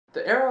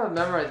The era of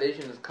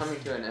memorization is coming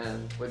to an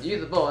end. With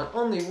USABO in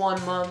only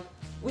 1 month,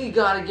 we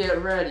gotta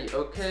get ready,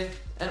 okay?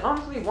 And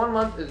honestly, 1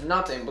 month is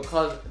nothing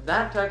because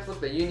that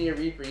textbook that you need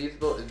to read for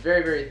USABO is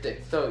very, very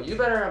thick. So you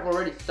better have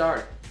already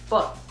started.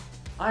 But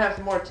I have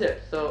some more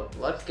tips, so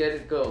let's get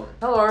it going.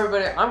 Hello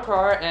everybody, I'm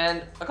Kara,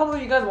 and a couple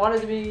of you guys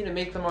wanted me to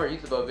make some more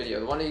USABO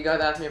videos. One of you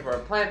guys asked me for a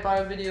plant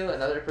bio video,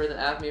 another person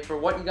asked me for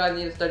what you guys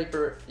need to study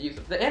for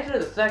USABO. The answer to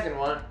the second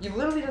one, you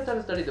literally just have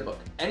to study the book.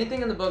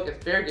 Anything in the book is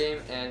fair game,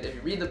 and if you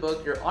read the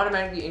book, you're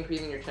automatically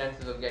increasing your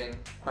chances of getting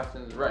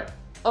questions right.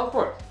 Of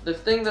course,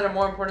 there's things that are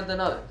more important than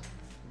others.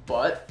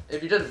 But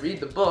if you just read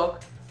the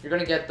book, you're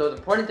gonna get those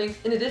important things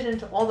in addition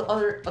to all the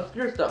other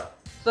obscure stuff.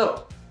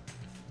 So,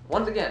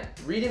 once again,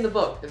 reading the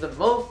book is the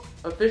most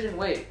efficient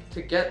way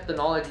to get the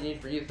knowledge you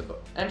need for USABO.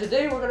 And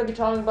today we're going to be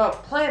talking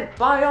about plant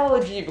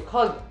biology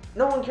because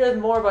no one cares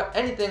more about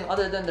anything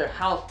other than their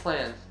house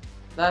plants.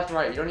 That's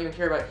right, you don't even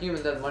care about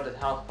humans as much as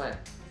house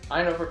plants.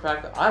 I know for a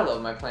fact that I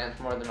love my plants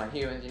more than my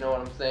humans, you know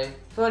what I'm saying?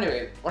 So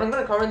anyways, what I'm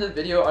going to cover in this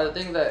video are the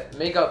things that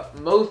make up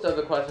most of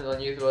the questions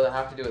on USABO that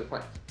have to do with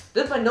plants.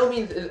 This by no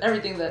means is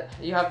everything that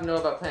you have to know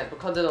about plants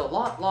because there's a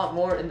lot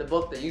more in the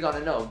book that you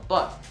gotta know,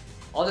 but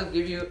I'll just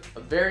give you a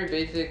very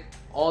basic,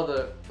 all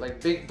the like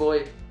big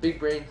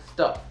brain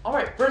stuff.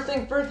 Alright, first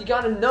thing first, you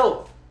gotta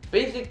know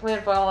basic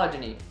plant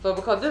phylogeny. So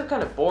because this is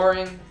kind of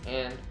boring,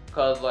 and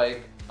because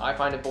like I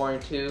find it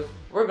boring too,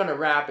 we're gonna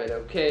wrap it,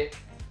 okay?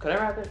 Could I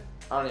wrap it?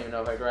 I don't even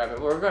know if I can wrap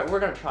it. We're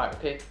gonna try,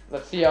 okay?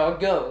 Let's see how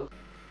it goes.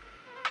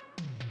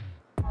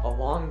 A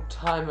long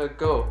time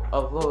ago, a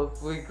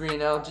lovely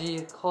green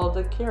algae called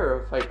a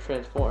charophyte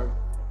transformed.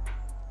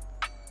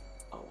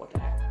 Oh, what the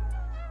heck?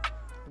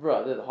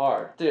 Bro, this is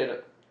hard.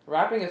 Dude,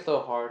 rapping is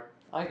so hard.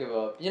 I give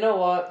up. You know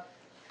what?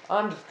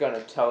 I'm just gonna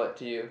tell it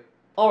to you.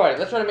 Alright,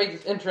 let's try to make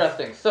this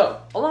interesting. So,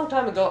 a long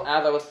time ago,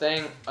 as I was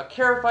saying, a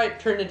charophyte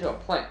turned into a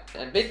plant.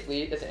 And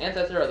basically, it's an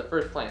ancestor of the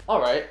first plant.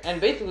 Alright, and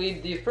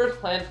basically, these first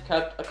plants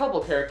kept a couple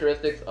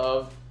characteristics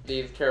of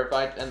these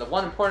charophytes. And the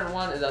one important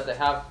one is that they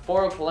have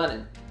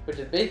sporopollenin, which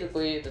is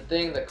basically the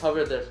thing that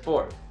covers their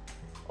spores.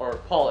 Or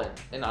pollen,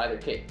 in either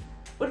case.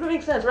 Which would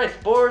make sense, right?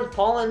 Spores,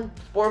 pollen,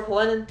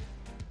 sporopollenin.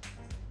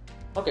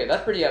 Okay,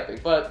 that's pretty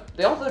epic, but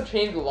they also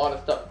changed a lot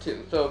of stuff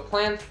too. So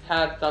plants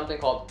had something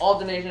called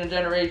Alternation of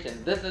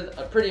Generations. This is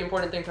a pretty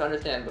important thing to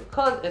understand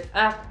because it's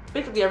asked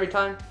basically every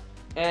time,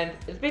 and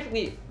it's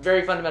basically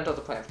very fundamental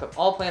to plants because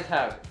all plants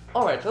have it.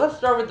 Alright, so let's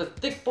start with the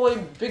thick boy,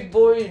 big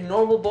boy,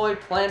 normal boy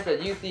plants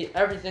that you see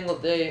every single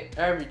day,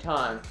 every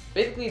time.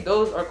 Basically,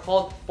 those are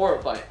called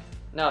sporophytes.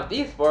 Now,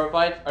 these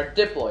sporophytes are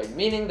diploid,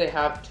 meaning they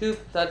have 2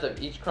 sets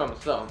of each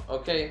chromosome,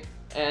 okay?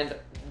 And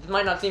this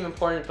might not seem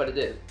important, but it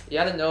is. You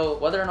gotta know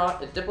whether or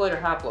not it's diploid or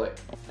haploid.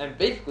 And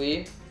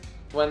basically,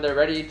 when they're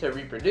ready to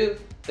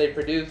reproduce, they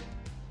produce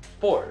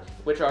spores,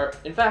 which are,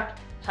 in fact,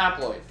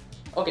 haploid.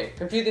 Okay,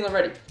 confusing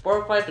already.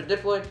 Sporophytes are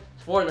diploid,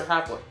 spores are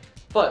haploid.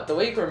 But the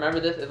way you can remember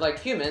this is like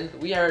humans,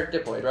 we are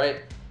diploid, right?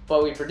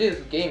 But we produce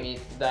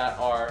gametes that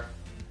are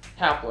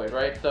haploid,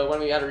 right? So when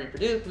we gotta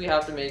reproduce, we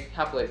have to make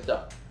haploid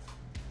stuff.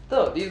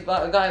 So these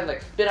guys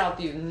like spit out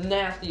these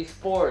nasty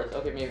spores.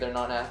 Okay, maybe they're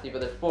not nasty, but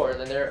they're spores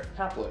and they're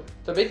haploid.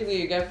 So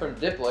basically you get from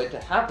diploid to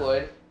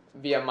haploid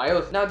via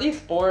meiosis. Now these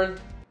spores,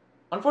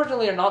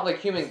 unfortunately, are not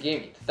like human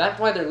gametes. That's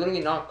why they're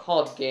literally not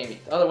called gametes.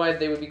 Otherwise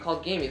they would be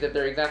called gametes if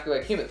they're exactly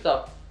like human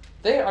stuff.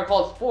 They are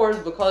called spores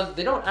because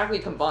they don't actually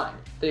combine.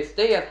 They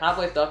stay as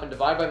haploid stuff and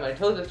divide by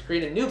mitosis to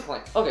create a new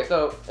plant. Okay,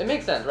 so it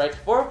makes sense, right?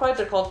 Sporophytes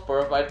are called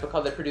sporophytes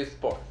because they produce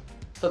spores.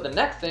 So the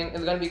next thing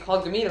is going to be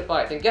called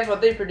gametophytes, and guess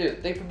what they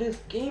produce? They produce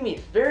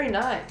gametes. Very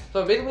nice.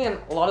 So basically in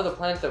a lot of the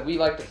plants that we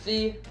like to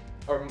see,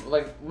 or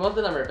like most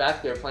of them are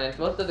vascular plants,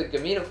 most of the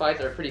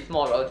gametophytes are pretty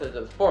small relative to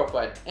the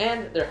sporophyte,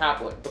 and they're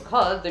haploid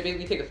because they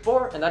basically take a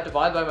spore and that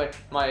divides by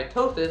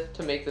mitosis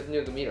to make this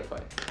new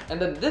gametophyte. And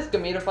then this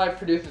gametophyte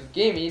produces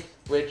gametes,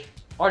 which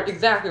are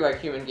exactly like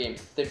human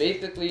gametes. They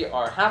basically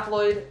are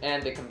haploid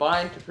and they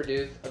combine to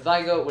produce a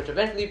zygote, which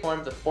eventually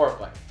forms a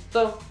sporophyte.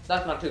 So,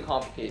 that's not too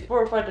complicated.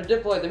 Sporophytes are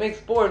diploid, they make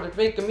spores, which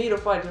make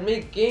gametophytes, which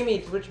make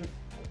gametes, which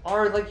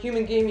are like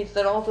human gametes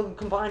that also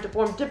combine to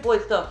form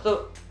diploid stuff.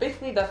 So,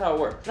 basically that's how it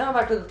works. Now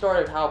back to the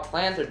story of how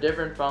plants are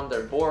different from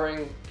their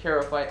boring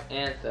charophyte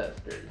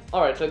ancestors.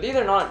 Alright, so these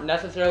are not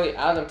necessarily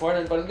as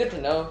important, but it's good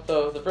to know.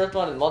 So, the first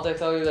one is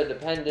multicellular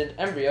dependent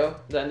embryo.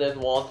 Then there's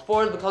walled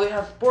spores because they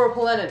have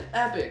sporopollenin,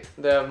 epic.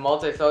 They have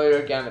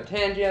multicellular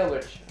gametangia,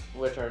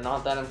 which are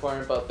not that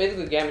important, but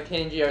basically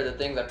gametangia are the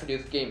things that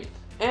produce gametes.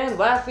 And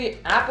lastly,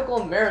 apical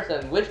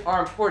meristem, which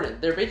are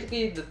important. They're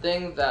basically the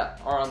things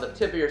that are on the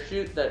tip of your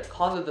shoot that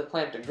causes the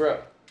plant to grow.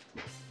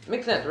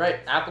 Makes sense,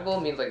 right?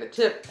 Apical means like the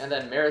tip, and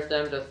then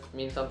meristem just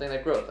means something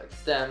that grows, like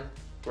stem,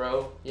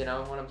 grow, you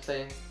know what I'm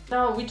saying?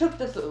 Now, we took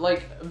this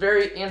like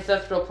very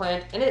ancestral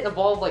plant, and it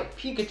evolved like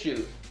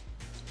Pikachu,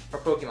 or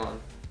Pokemon.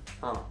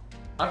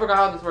 I forgot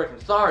how this works,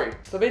 I'm sorry.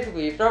 So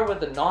basically, you start with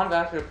the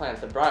non-vascular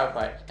plants, the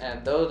bryophytes,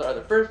 and those are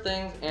the first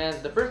things,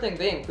 and the first thing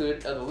they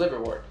include are the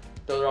liverwort.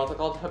 Those are also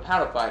called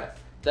hepatophyta.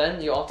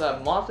 Then you also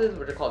have mosses,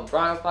 which are called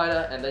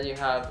bryophyta, and then you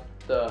have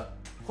the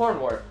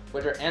hornwort,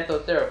 which are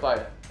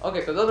anthocerophyta.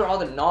 Okay, so those are all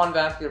the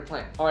non-vascular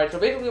plants. Alright, so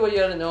basically what you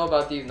gotta know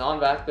about these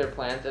non-vascular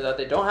plants is that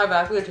they don't have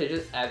vascular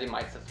tissues, as you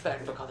might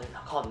suspect, because they're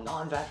not called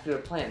non-vascular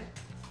plants.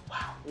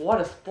 Wow, what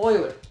a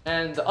spoiler.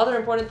 And the other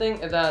important thing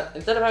is that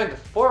instead of having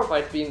the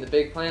sporophytes being the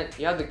big plant,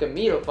 you have the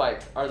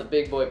gametophytes are the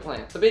big boy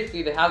plants. So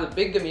basically they have the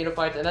big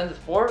gametophytes, and then the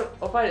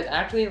sporophyte is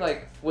actually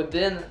like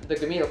within the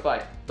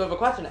gametophyte. So if a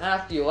question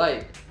asks you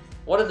like,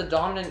 what is the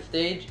dominant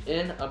stage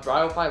in a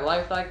bryophyte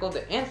life cycle?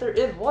 The answer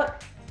is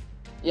what?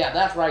 Yeah,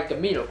 that's right,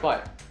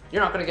 gametophyte.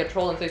 You're not gonna get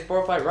trolled and say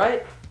sporophyte,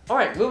 right?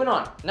 Alright, moving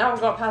on. Now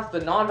we've got past the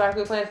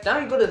non-vascular plants. Now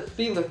you go to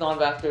seedless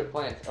non-vascular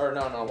plants. Or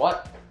no,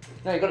 what?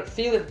 No, you go to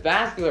seedless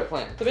vascular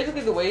plants. So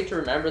basically the way to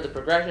remember the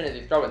progression is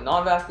you start with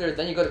non-vascular,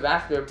 then you go to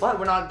vascular, but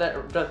we're not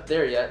just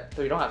there yet,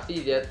 so we don't have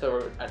seeds yet, so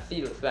we're at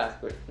seedless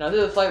vascular. Now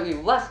this is slightly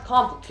less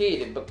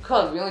complicated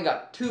because we only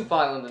got 2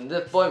 phylums in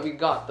this point. We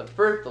got the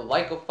first, the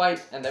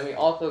lycophytes, and then we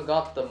also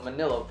got the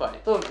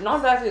manilophytes. So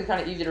non-vascular is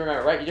kind of easy to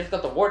remember, right? You just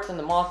got the warts and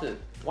the mosses.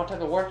 What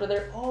type of warts are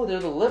there? Oh, they're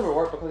the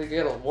liverwort because you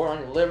get a wart on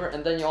your liver,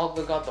 and then you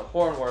also got the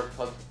hornwort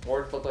because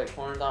warts look like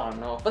horns, I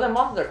don't know. But then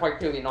mosses are quite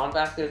clearly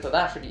non-vascular, so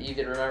that should be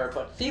easy to remember,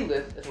 but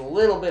seedless is a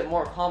little bit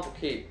more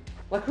complicated.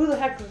 Like, who the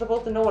heck is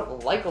supposed to know what a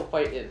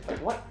lycophyte is? Like,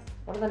 what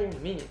does that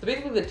even mean? So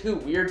basically the 2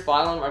 weird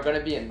phylum are going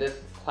to be in this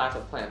class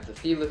of plants, the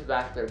seedless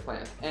vascular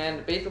plants.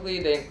 And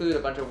basically they include a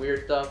bunch of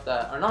weird stuff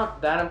that are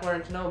not that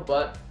important to know,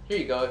 but here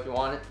you go if you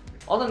want it.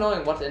 Also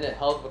knowing what's in it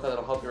helps because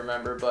it'll help you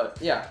remember, but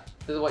yeah.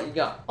 This is what you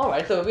got.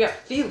 Alright, so if we have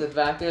seedless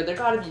vascular, there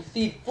gotta be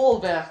seed-full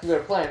vascular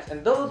plants,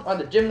 and those are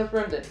the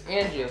Gymnosperms and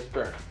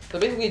Angiosperms. So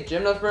basically,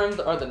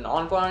 Gymnosperms are the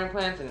non-flowering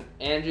plants, and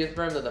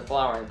Angiosperms are the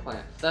flowering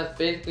plants. That's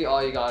basically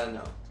all you gotta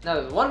know. Now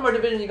there's one more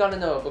division you gotta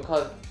know,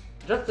 because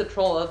just to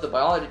troll us, the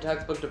biology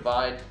textbook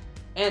divides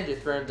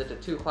Angiosperms into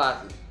 2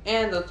 classes.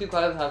 And those 2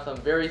 classes have some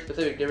very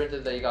specific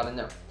differences that you gotta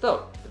know.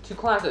 So, the 2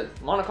 classes,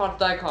 Monocots,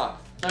 Dicots.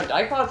 Now,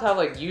 dicots have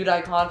like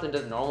eudicots and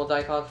just normal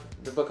dicots,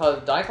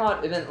 because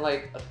dicot isn't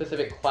like a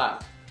specific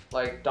class.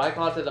 Like,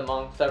 dicots is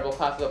among several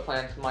classes of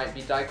plants, might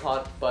be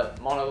dicots, but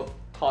monocots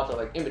are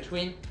like in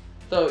between.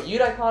 So,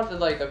 eudicots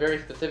is like a very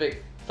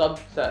specific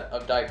subset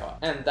of dicot,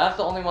 and that's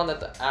the only one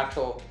that's an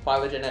actual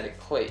phylogenetic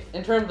clade.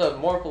 In terms of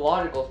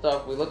morphological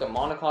stuff, we look at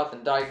monocots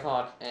and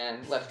dicots, and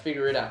let's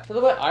figure it out. So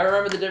the way I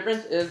remember the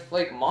difference is,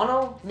 like,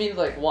 mono means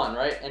like 1,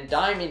 right? And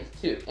di means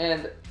 2.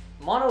 And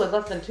mono is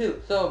less than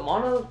 2, so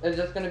mono is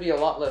just going to be a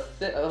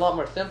lot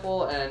more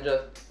simple and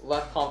just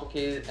less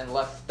complicated and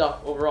less stuff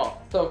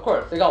overall. So of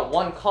course, they got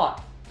 1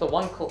 cot, so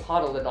 1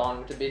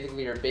 cotyledon, which is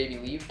basically your baby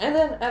leaf. And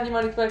then, as you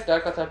might expect,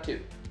 dicots have 2.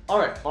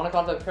 Alright,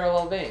 monocots have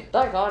parallel veins.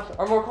 Dicots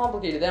are more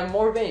complicated, they have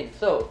more veins,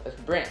 so it's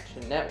branch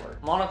and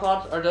network.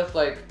 Monocots are just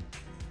like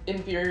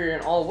inferior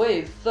in all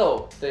ways,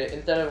 so they,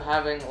 instead of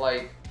having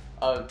like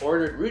an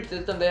ordered root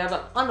system, they have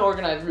an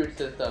unorganized root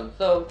system,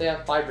 so they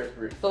have fibrous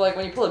roots. So like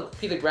when you pull a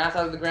piece of grass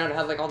out of the ground, it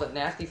has like all the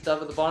nasty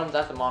stuff at the bottom,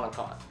 that's a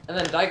monocot. And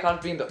then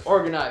dicots, being the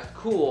organized,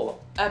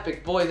 cool,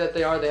 epic boys that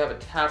they are, they have a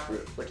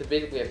taproot, which is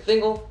basically a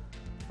single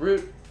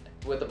root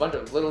with a bunch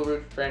of little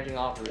roots branching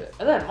off of it.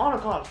 And then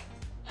monocots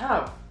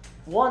have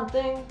one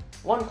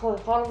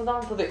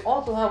cotyledon, so they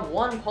also have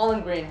 1 pollen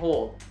grain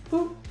hole.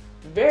 Poop.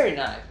 Very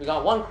nice. We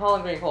got 1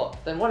 pollen grain hole.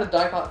 Then what is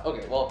dicot?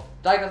 Okay, well,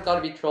 dicots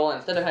gotta be troll, and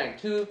instead of having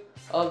 2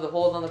 of the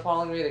holes on the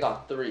pollen grain, they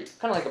got 3.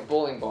 Kind of like a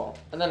bowling ball.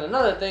 And then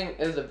another thing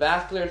is the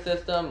vascular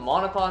system.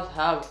 Monocots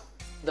have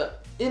the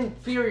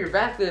inferior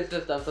vascular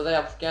system, so they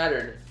have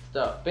scattered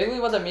stuff. Basically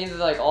what that means is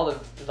like all the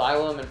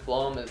xylem and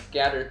phloem is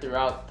scattered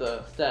throughout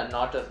the stem,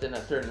 not just in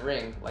a certain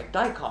ring, like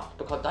dicots,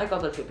 because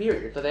dicots are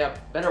superior, so they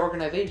have better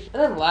organization.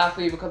 And then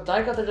lastly, because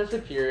dicots are just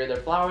superior, their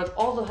flowers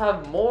also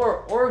have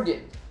more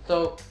organs.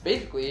 So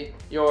basically,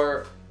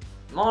 your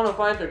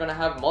monophytes are going to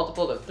have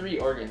multiples of 3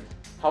 organs.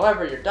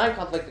 However, your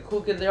dicots, like the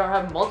cool kids they are,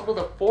 have multiples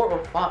of 4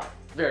 or 5.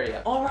 Very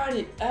epic.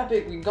 Alrighty,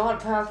 epic. We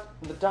got past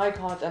the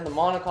dicots and the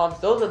monocots.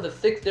 Those are the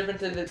 6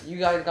 differences that you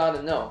guys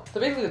gotta know. So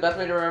basically the best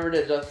way to remember it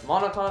is just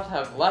monocots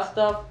have less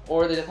stuff,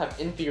 or they just have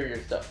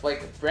inferior stuff.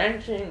 Like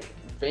branching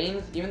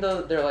veins, even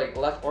though they're like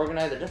less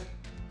organized, they're just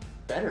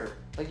better.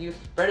 Like you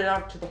spread it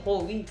out to the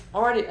whole leaf.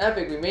 Alrighty,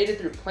 epic. We made it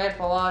through plant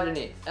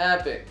phylogeny.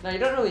 Epic. Now you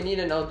don't really need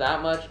to know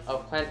that much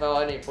of plant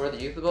phylogeny for the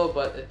USABO,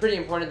 but it's pretty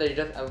important that you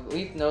just at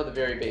least know the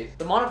very base.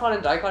 The monocot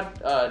and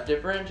dicot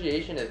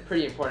differentiation is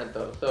pretty important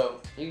though,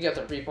 so you can get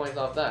some free points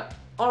off that.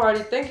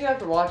 Alrighty, thank you guys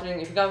for watching.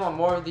 If you guys want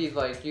more of these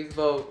like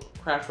USABO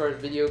crash course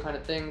video kind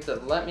of things,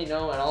 just let me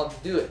know and I'll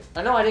do it.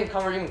 I know I didn't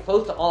cover even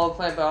close to all of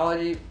plant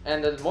biology,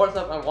 and there's more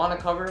stuff I want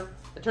to cover.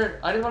 I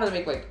just wanted to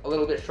make like a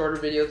little bit shorter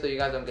videos so you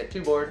guys don't get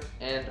too bored,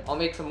 and I'll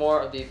make some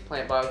more of these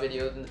plant bio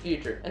videos in the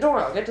future. And don't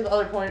worry, I'll get to the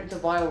other points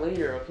of bio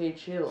later, okay?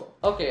 Chill.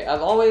 Okay, as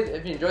always,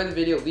 if you enjoyed the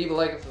video, leave a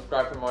like and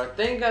subscribe for more.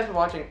 Thank you guys for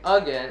watching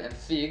again, and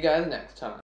see you guys next time.